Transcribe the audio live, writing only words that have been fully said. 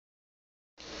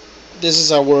This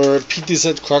is our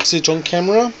PTZ coaxitron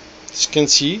camera. As you can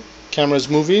see, camera is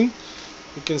moving.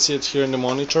 You can see it here in the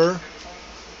monitor.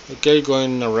 Okay,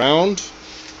 going around.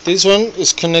 This one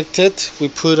is connected. We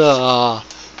put a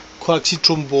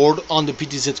coaxitron board on the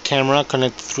PTZ camera,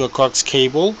 connected through a coax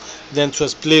cable, then to a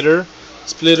splitter.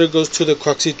 Splitter goes to the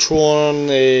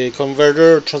coaxitron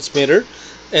converter or transmitter,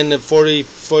 and the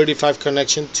 45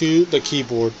 connection to the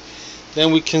keyboard.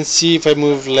 Then we can see if I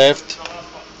move left,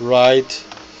 right,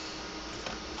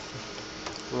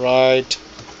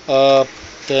 up,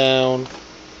 down,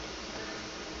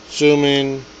 zoom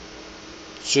in,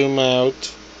 zoom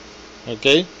out.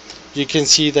 Okay, you can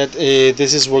see that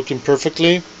this is working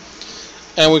perfectly,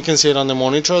 and we can see it on the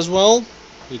monitor as well.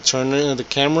 We turn the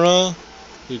camera,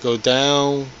 we go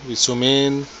down, we zoom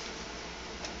in,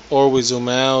 or we zoom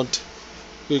out,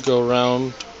 we go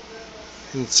around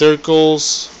in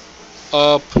circles,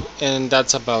 up, and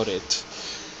that's about it.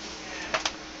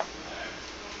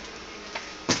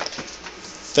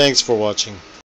 Thanks for watching.